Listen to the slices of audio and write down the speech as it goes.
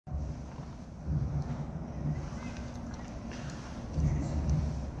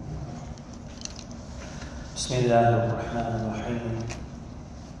بسم الله الرحمن الرحيم.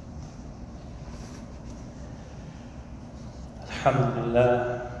 الحمد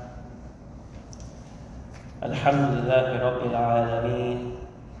لله رب العالمين.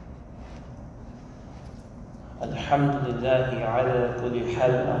 الحمد لله على كل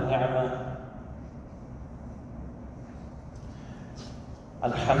حال ونعمة.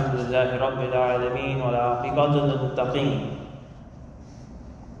 الحمد لله رب العالمين والعاقبة للمتقين.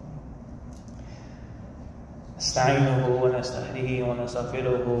 نستعينه ونستهديه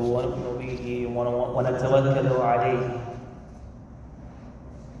ونستغفره ونؤمن به ونتوكل عليه.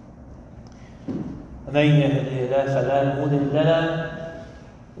 من يهده الله فلا مضل له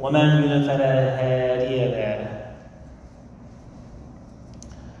ومن يضلل فلا هادي له.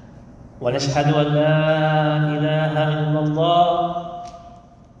 ونشهد أن لا إله إلا الله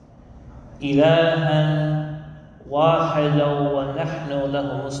إلها واحدا ونحن له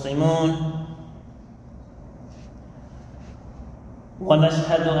مسلمون.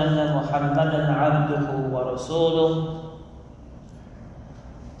 ونشهد أن محمدا عبده ورسوله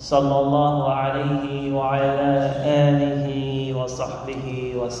صلى الله عليه وعلى آله وصحبه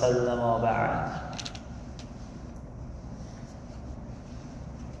وسلم وبعد.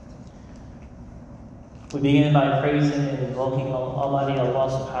 We begin by praising and invoking Almighty Allah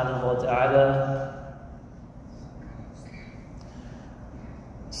subhanahu wa ta'ala,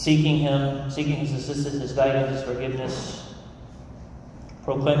 seeking His assistance, His guidance, His forgiveness,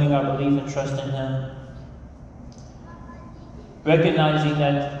 proclaiming our belief and trust in Him, recognizing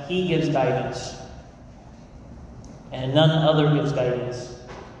that He gives guidance and none other gives guidance.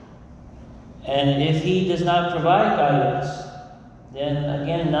 And if He does not provide guidance, then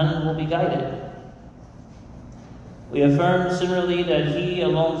again none will be guided. We affirm similarly that He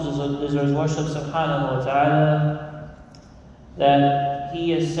alone deserves worship subhanahu wa ta'ala, that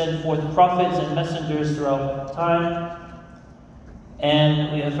He has sent forth prophets and messengers throughout time,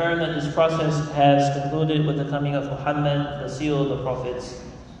 and we affirm that this process has concluded with the coming of Muhammad, the seal of the prophets,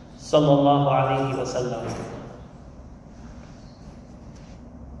 sallallahu alaihi wasallam.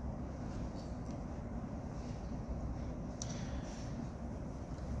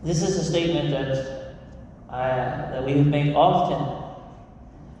 This is a statement that we have made often,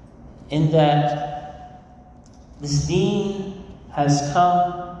 in that this deen has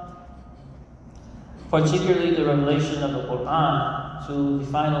come, particularly the revelation of the Quran to the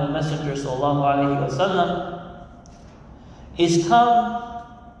final messenger sallallahu alaihi wasallam, is come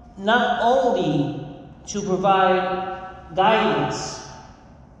not only to provide guidance,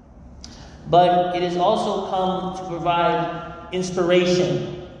 but it has also come to provide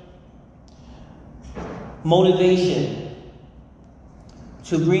inspiration, motivation,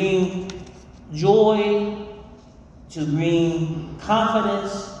 to bring joy, to bring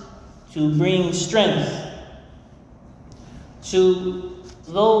confidence, to bring strength to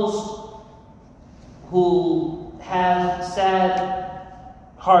those who have sad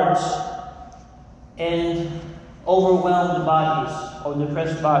hearts and overwhelmed bodies or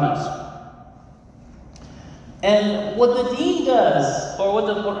depressed bodies. And what the deen does, or what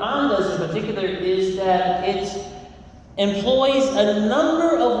the Quran does in particular, is that it employs a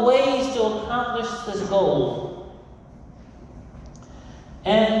number of ways to accomplish this goal.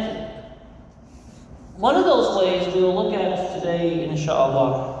 And one of those ways we will look at today,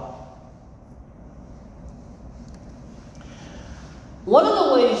 inshallah. One of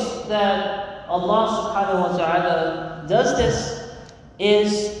the ways that Allah subhanahu wa ta'ala does this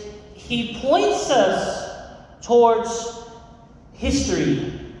is He points us towards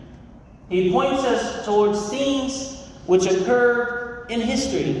history. He points us towards things which occurred in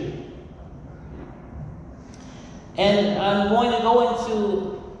history. And I'm going to go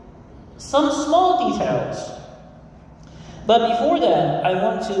into some small details. But before that, I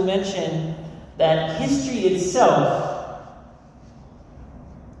want to mention that history itself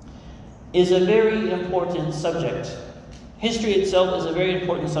is a very important subject. History itself is a very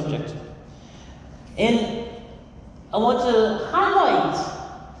important subject. And I want to highlight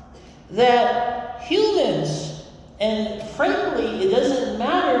that humans, and frankly, it doesn't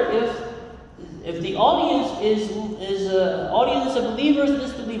matter if the audience is an audience of believers and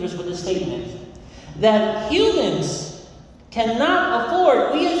disbelievers for this statement, that humans cannot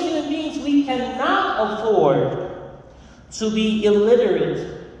afford, we as human beings, we cannot afford to be illiterate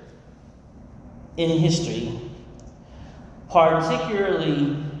in history,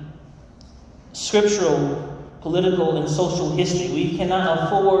 particularly scriptural, political, and social history. We cannot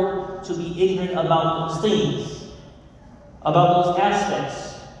afford to be ignorant about those things, about those aspects.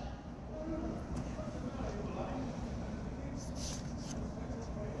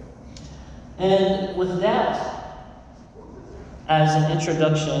 And with that as an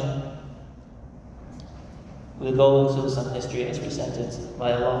introduction, we'll go into some history as presented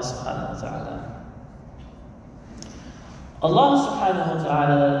by Allah subhanahu wa ta'ala. Allah subhanahu wa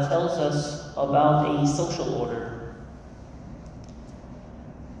ta'ala tells us about a social order.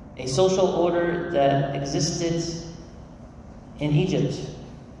 A social order that existed in Egypt.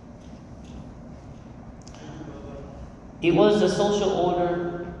 It was a social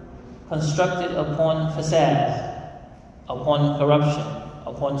order constructed upon fasad, upon corruption,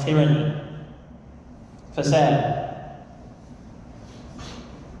 upon tyranny. Fasad.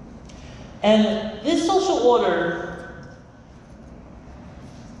 And this social order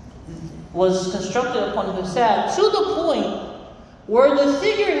was constructed upon fasad to the point where the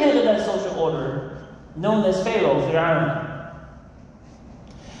figurehead of that social order, known as Pharaoh, Fir'aun,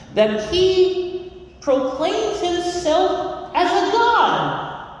 that he proclaimed himself as a god.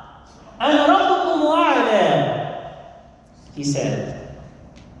 أَنَا رَبُّكُمْ وَأَعْلَى. He said,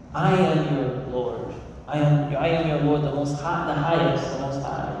 I am your Lord. I am your Lord, the most high, the highest, the most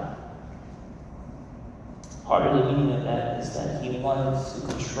high. Part of the meaning of that is that he wanted to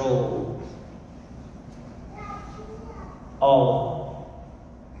control all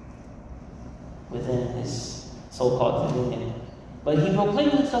within his so-called dominion. But he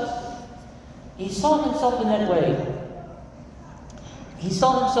proclaimed himself, he saw himself in that way. He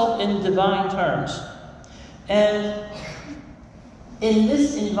saw himself in divine terms. And in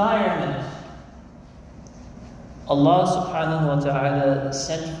this environment, Allah subhanahu wa ta'ala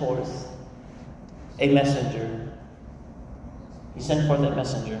sent forth a messenger. He sent forth a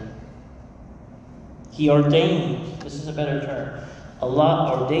messenger. He ordained, this is a better term,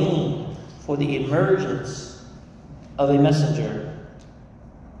 Allah ordained for the emergence of a messenger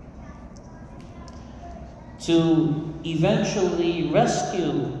to eventually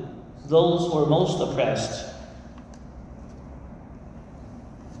rescue those who are most oppressed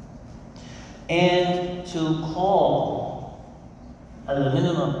and to call, at a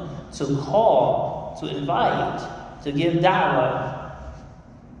minimum, to call, to invite, to give da'wah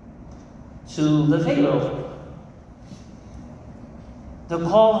to the Pharaoh, to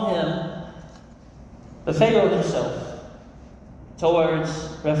call him, the Pharaoh himself, towards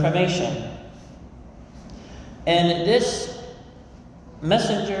reformation. And this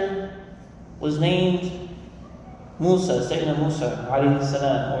messenger was named Musa, Sayyidina Musa, alayhi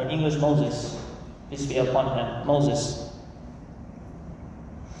salam, or in English Moses, peace be upon him, Moses.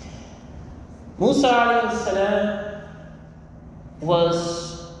 Musa alayhi salam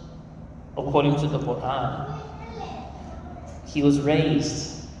was, according to the Quran, he was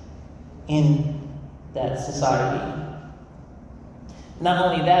raised in that society. Not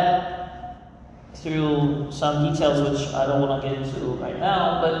only that, through some details which I don't want to get into right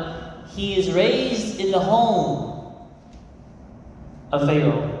now, but he is raised in the home of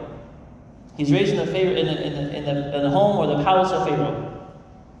Pharaoh. He's raised in the home or the palace of Pharaoh.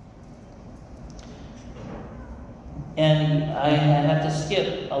 And I have to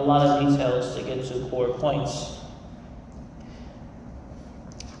skip a lot of details to get to core points.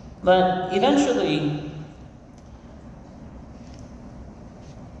 But eventually,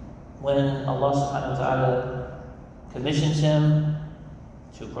 when Allah subhanahu wa ta'ala commissions him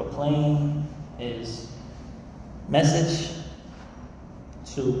to proclaim his message,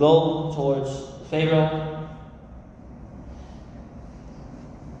 to go towards Pharaoh,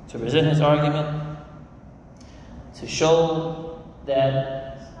 to present his argument, to show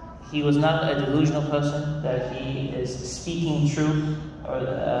that he was not a delusional person, that he is speaking truth, or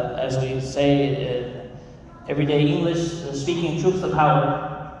as we say in everyday English, speaking truth to power.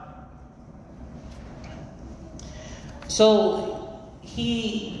 So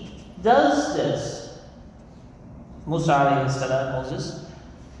he does this, Musa alayhi salam, Moses,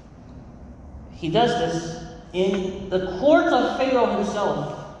 he does this in the court of Pharaoh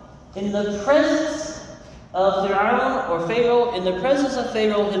himself, in the presence of Fir'aun or Pharaoh, in the presence of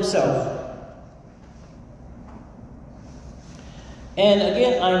Pharaoh himself. And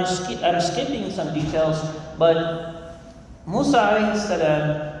again, I'm skipping some details, but Musa alayhi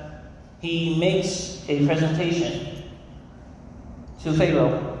salam, he makes a presentation to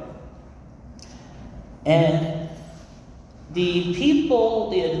Pharaoh. And the people,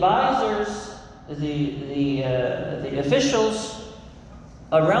 the advisors, the officials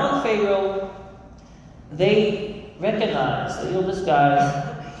around Pharaoh, they recognize that, this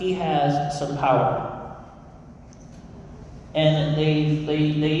guy, he has some power. And they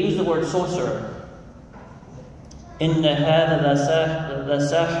use the word sorcerer. Inna hada la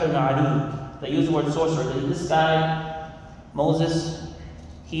sahirun alim. They use the word sorcerer. This guy, Moses,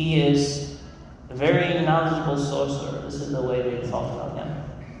 he is a very knowledgeable sorcerer. This is the way they talked about him.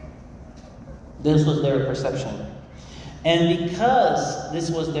 This was their perception. And because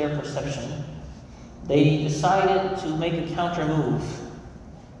this was their perception, they decided to make a counter move.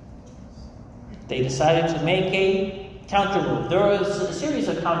 They decided to make a counter move. There was a series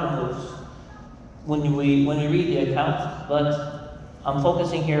of counter moves when we read the account, but I'm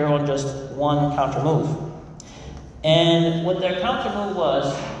focusing here on just one counter move. And what their counter move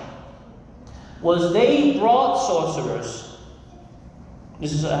was they brought sorcerers.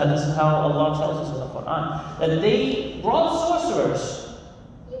 This is how Allah tells us in the Quran, that they brought sorcerers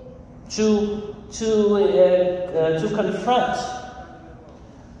to confront,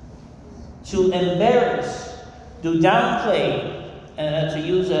 to embarrass, to downplay, to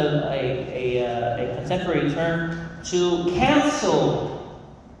use a contemporary term, to cancel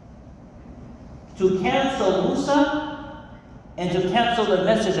Musa and to cancel the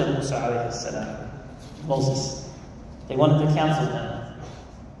message of Musa alayhi salam, Moses. They wanted to cancel them.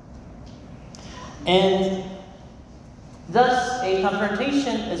 And thus a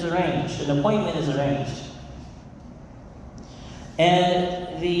confrontation is arranged, an appointment is arranged.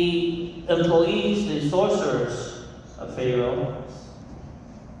 And the employees, the sorcerers of Pharaoh,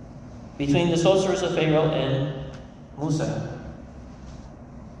 between the sorcerers of Pharaoh and Musa.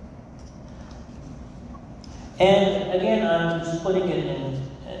 And again, I'm just putting it in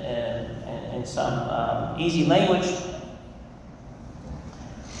some easy language.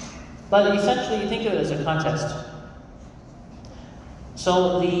 But essentially, you think of it as a contest.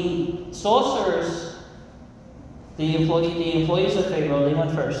 So the sorcerers, the employees of Pharaoh, they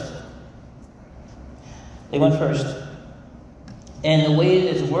went first. They went first. And the way it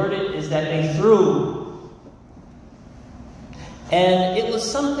is worded is that they threw. And it was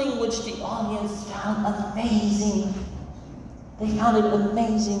something which the audience found amazing. They found it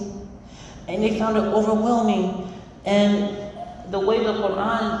amazing. And they found it overwhelming. And the way the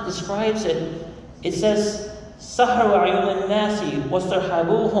Quran describes it, it says, سَحْرُ عَيُونَ النَّاسِ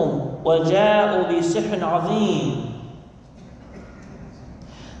وَاسْتَرْحَبُوهُمْ وَجَاءُوا بِسِحْرٍ عَظِيمٍ.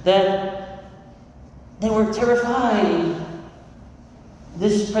 That they were terrified.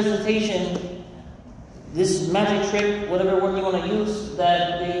 This presentation, this magic trick, whatever word you want to use,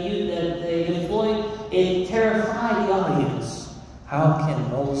 that they employed, it terrified the audience. How can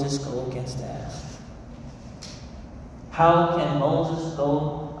Moses go against that? How can Moses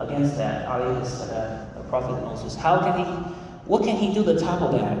go against that? The Prophet Moses. What can he do to topple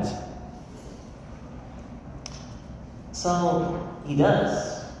that? So he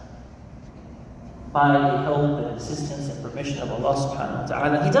does. By the help and assistance and permission of Allah subhanahu wa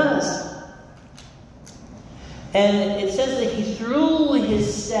ta'ala, he does. And it says that he threw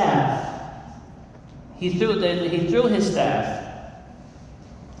his staff. He threw his staff.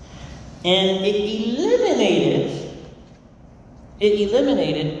 And it eliminated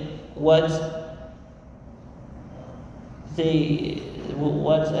what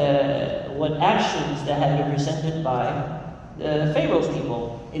actions that had been presented by the Pharaoh's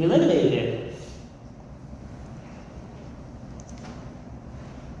people. It eliminated it.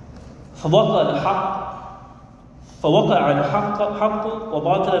 فوقع الحق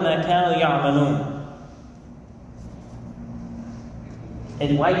وباطل ما كانوا يعملون.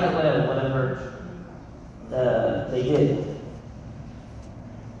 It wiped away whatever they did.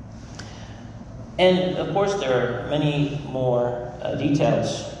 And of course there are many more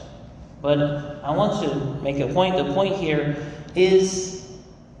details, but I want to make a point. The point here is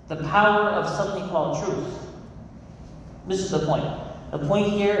the power of something called truth. This is the point. The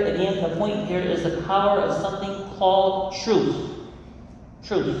point here is the power of something called truth.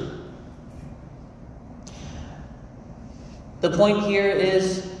 Truth. The point here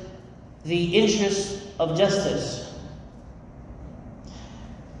is the interest of justice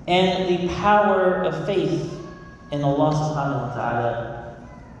and the power of faith in Allah subhanahu wa ta'ala,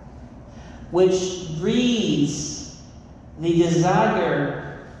 which breeds the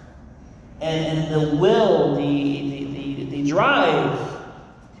desire and the will, the drive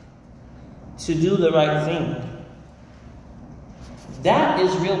to do the right thing. That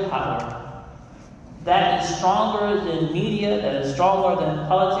is real power. That is stronger than media, that is stronger than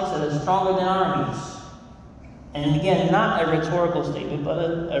politics, that is stronger than armies. And again, not a rhetorical statement, but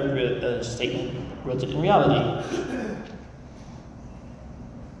a statement rooted in reality.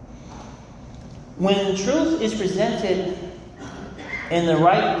 When truth is presented in the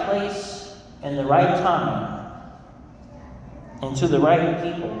right place, in the right time, and to the right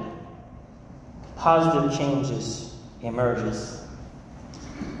people, positive changes emerges.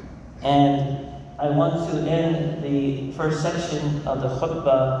 And I want to end the first section of the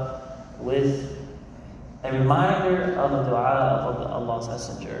khutbah with a reminder of the dua of Allah's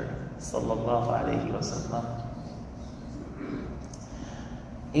Messenger, sallallahu alayhi wasallam.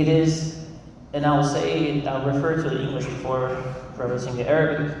 It is, and I'll refer to the English before referencing the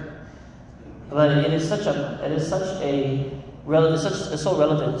Arabic, but it's so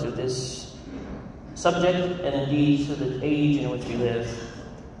relevant to this subject and indeed to the age in which we live.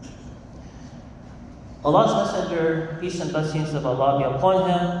 Allah's Messenger, peace and blessings of Allah be upon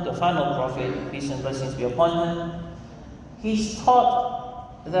him, the final prophet, peace and blessings be upon him, he's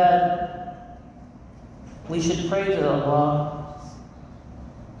taught that we should pray to Allah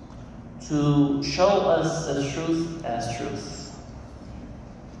to show us the truth as truth.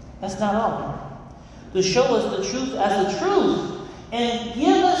 That's not all. To show us the truth as the truth and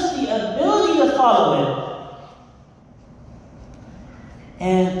give us the ability to follow it.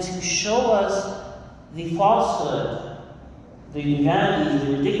 And to show us the falsehood, the vanity,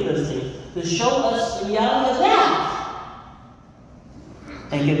 the ridiculous thing, to show us the reality of that,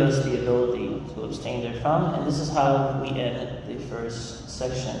 and give us the ability to abstain therefrom. And this is how we end the first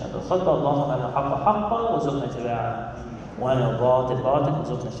section of the khutbah. Allahumma arina al-haqqa haqqan warzuqna ittiba'ah wa arina al-batil batilan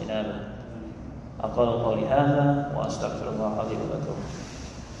warzuqna ijtinabah. أقول قولي هذا وأستغفر الله لي ولكم.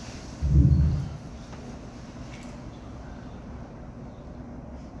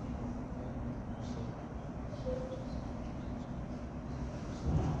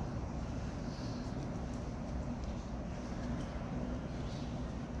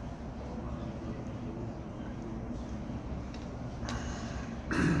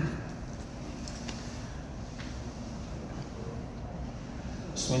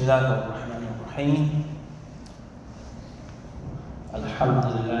 بسم الله الرحمن الرحيم. الحمد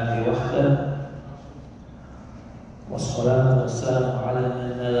لله وحده والصلاة والسلام على من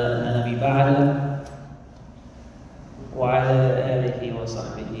لا نبي بعده وعلى آله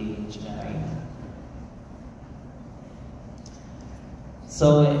وصحبه أجمعين. So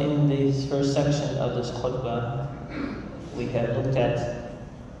in this first section of this khutbah, we have looked at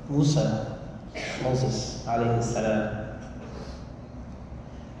Moses alayhi salam.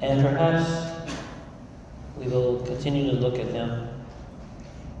 And perhaps we will continue to look at him.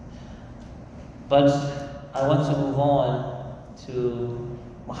 But I want to move on to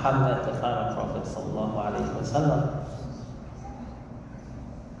Muhammad, the final prophet, sallallahu alaihi wasallam.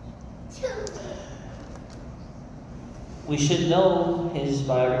 We should know his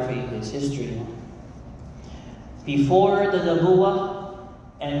biography, his history, before the Nubuwwah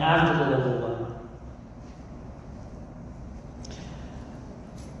and after the Nubuwwah.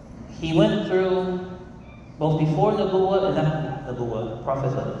 He went through, both before Nubuwwah and after Nubuwwah,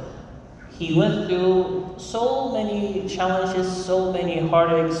 prophethood, he went through so many challenges, so many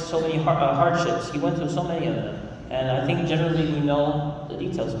heartaches, so many hardships. He went through so many of them. And I think generally we know the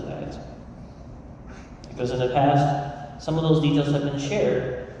details of that. Because in the past, some of those details have been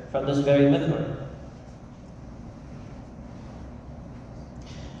shared from this very minbar.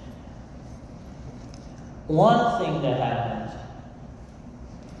 One thing that happened,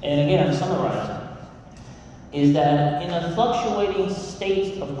 and again I'm summarizing, is that in a fluctuating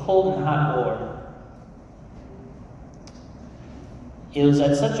state of cold and hot war, it was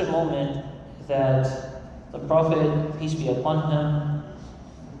at such a moment that the Prophet, peace be upon him,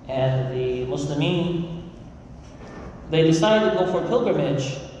 and the Muslimin, they decided to go for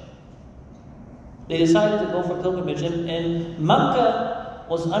pilgrimage. And Mecca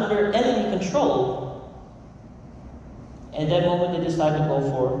was under enemy control. At that moment, they decided to go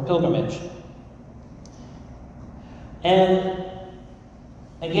for pilgrimage. And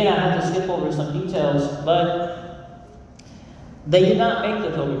again, I have to skip over some details, but they did not make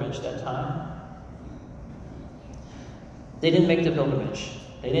the pilgrimage that time. They didn't make the pilgrimage.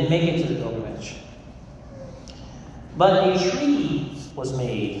 They didn't make it to the pilgrimage. But a treaty was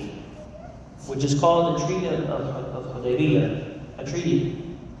made, which is called the Treaty of Hudaybiyah, a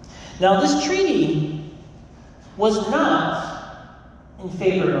treaty. Now, this treaty was not in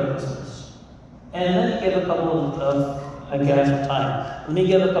favor of Muslims. And let me give a couple of, I have some time. Let me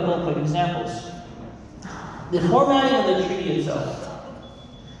give a couple of quick examples. The formatting of the treaty itself,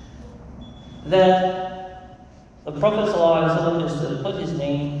 that the Prophet ﷺ is to put his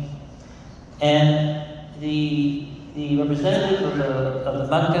name, and the representative of the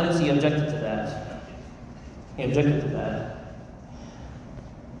Meccans, he objected to that.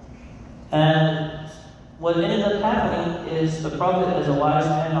 And what ended up happening is the Prophet, as a wise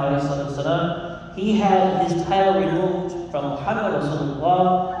man, ﷺ, he had his title removed from Muhammad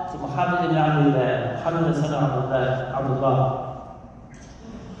Rasulullah to Muhammad ibn Abdullah, Muhammad ibn Abdullah.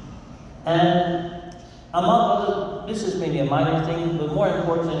 And among other, this is maybe a minor thing, but more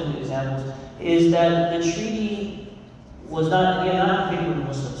important examples, is that the treaty was not in favor of the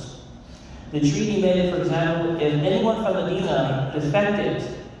Muslims. The treaty made, for example, if anyone from Medina defected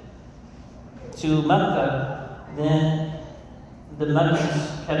to Mecca, then the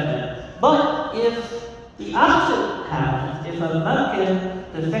Meccans kept them. But if the opposite happened, if a Meccan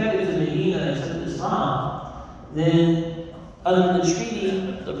defected to Medina and accepted Islam, then under the treaty,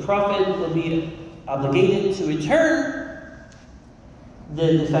 the Prophet would be obligated to return the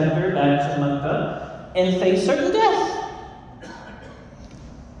defector back to Mecca and face certain death.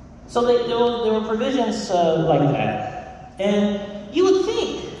 So there were provisions like that. And you would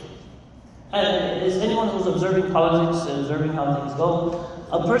think, as anyone who's observing politics and observing how things go,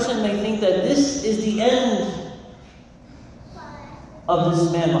 a person may think that this is the end of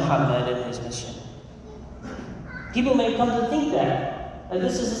this man Muhammad and his mission. People may come to think that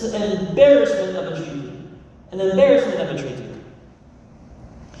this is an embarrassment of a treaty. An embarrassment of a treaty.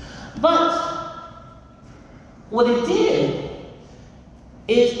 But what it did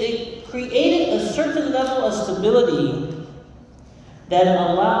is it created a certain level of stability that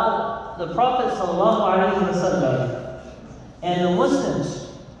allowed the Prophet ﷺ and the Muslims,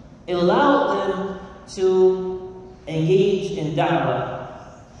 it allowed them to engage in da'wah.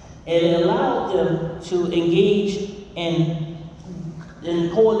 It allowed them to engage in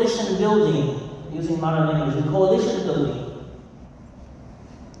coalition building, using modern language, in coalition building.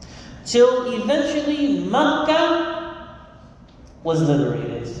 Till eventually Mecca was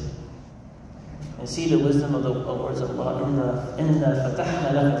liberated. And see the wisdom of the words of Allah in the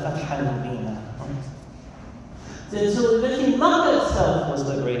فَتَحْنَا لَكَ فَتْحًا مُبِينًا. Until eventually Mecca itself was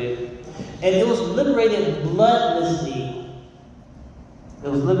liberated. And it was liberated bloodlessly. It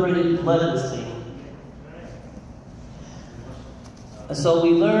was liberated bloodlessly. And so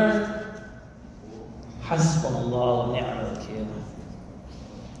we learn حَسْبُنَ اللَّهُ وَنِعْمَ الْوَكِيلُ.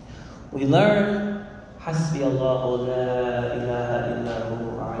 We learn حَسْبِيَ اللَّهُ لَا إِلَهَ إِلَّا هُوَ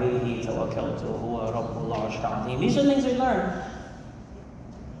عَلَيْهِ تَوَكَّلْتُ وَهُوَ رَبُّ الْعَرْشِ الْعَظِيمِ. These are things we learn.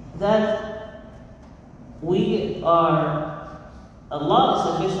 That Allah is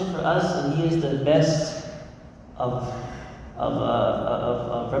sufficient for us, and He is the best of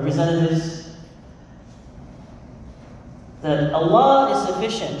representatives. That Allah is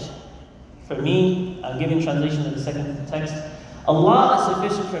sufficient for me. I'm giving translation of the second text. Allah is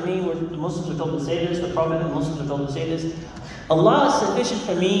sufficient for me. The Muslims are told to say this. The Prophet and the Muslims are told to say this. Allah is sufficient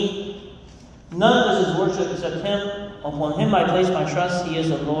for me. None does His worship except Him. Upon Him I place my trust. He is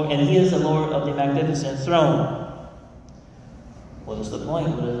the Lord, and He is the Lord of the magnificent throne. What is the point?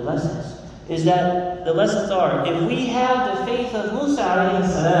 What are the lessons? Is that the lessons are, if we have the faith of Musa alayhi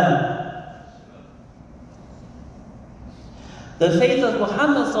salam, the faith of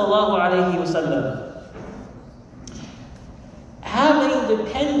Muhammad sallallahu alayhi wa sallam, having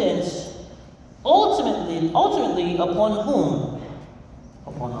dependence ultimately upon whom?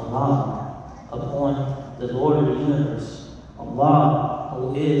 Upon Allah, upon the Lord of the universe. Allah,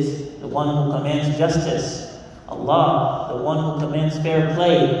 who is the one who commands justice. Allah, the one who commands fair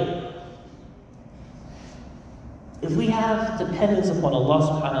play. If we have dependence upon Allah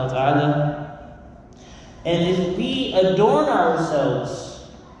subhanahu wa ta'ala, and if we adorn ourselves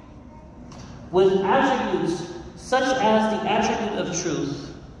with attributes such as the attribute of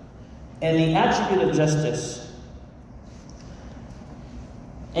truth and the attribute of justice,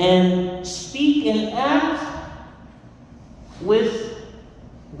 and speak and act with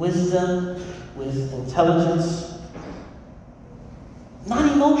wisdom, with intelligence,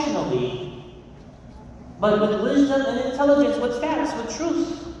 not emotionally, but with wisdom and intelligence, with facts, with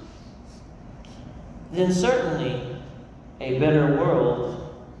truth, then certainly a better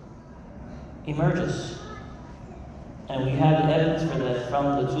world emerges. And we have evidence for that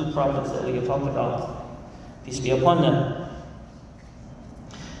from the two prophets that we have talked about. Peace be upon them.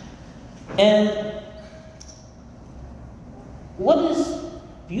 And what is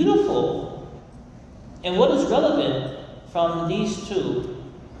beautiful and what is relevant from these two,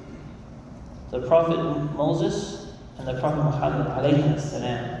 the Prophet Moses and the Prophet Muhammad alayhi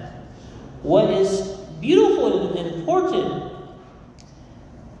salam, what is beautiful and important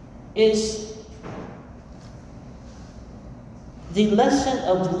is the lesson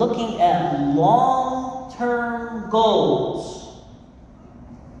of looking at long-term goals.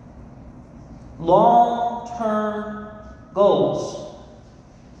 Long-term goals.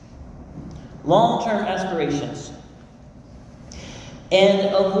 Long-term aspirations.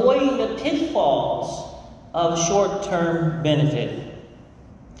 And avoiding the pitfalls of short-term benefit.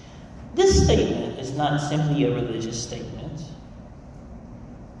 This statement is not simply a religious statement.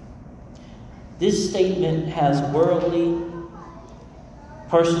 This statement has worldly,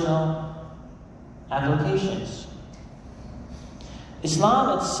 personal, applications.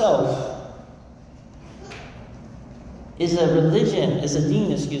 Islam itself is a religion, is a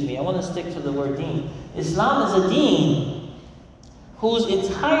deen, excuse me. I want to stick to the word deen. Islam is a deen whose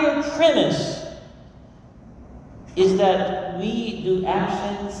entire premise is that we do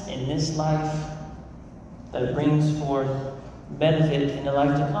actions in this life that brings forth benefit in the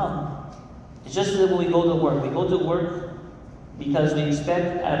life to come. It's just that when we go to work, we go to work because we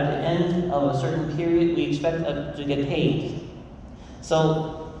expect at the end of a certain period, we expect to get paid.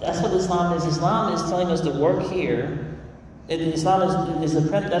 So that's what Islam is. Islam is telling us to work here. Islam is the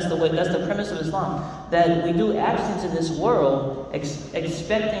premise of Islam, that we do actions in this world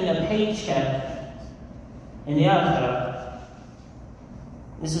expecting a paycheck in the akhirah.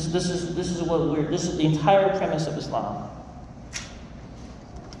 This is the entire premise of Islam.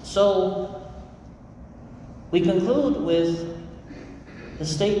 So we conclude with the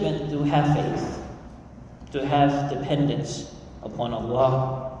statement to have faith, to have dependence upon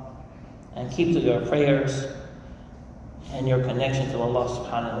Allah, and keep to your prayers and your connection to Allah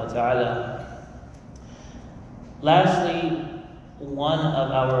subhanahu wa ta'ala. Lastly, one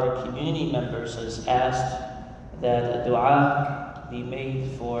of our community members has asked that a dua be made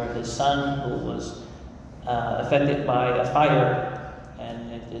for his son who was affected by a fire,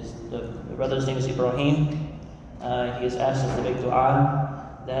 and the brother's name is Ibrahim. He has asked us to make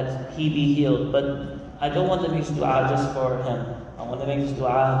dua that he be healed, but I don't want to make this dua just for him. I want to make this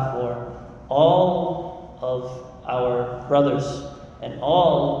dua for all of our brothers and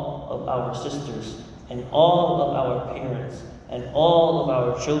all of our sisters and all of our parents and all of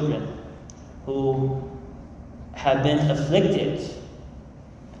our children who have been afflicted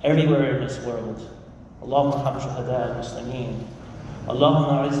everywhere in this world. Allahumma arham shuhada al-muslimin.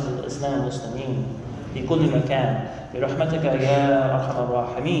 Allahumma a'izz al-islam al-muslimin fi kulli makan bi rahmatika ya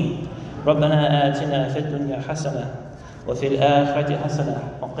arhamar rahimin. ربنا آتنا في الدنيا حسنة وفي الآخرة حسنة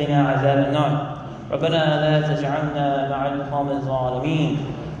وقنا عذاب النار. ربنا لا تجعلنا مع القوم الظالمين.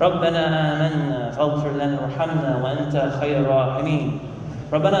 ربنا آمنا فاغفر لنا وارحمنا وأنت خير الراحمين.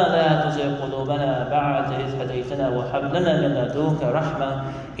 ربنا لا تزغ قلوبنا بعد إذ هديتنا وهب لنا من لدنك رحمة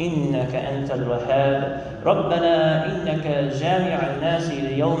إنك أنت الوهاب. ربنا إنك جامع الناس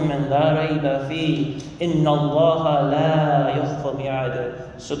ليوم لا ريب فيه إن الله لا يخلف الميعاد.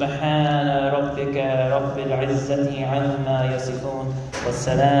 سبحان ربك رب العزة عما يصفون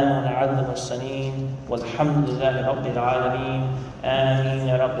والسلام على المرسلين والحمد لله رب العالمين. آمين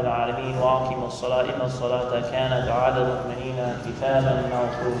يا رب العالمين. وأقيموا الصلاة إن الصلاة كانت على المؤمنين كتابا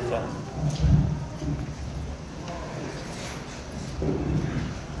موقوتا.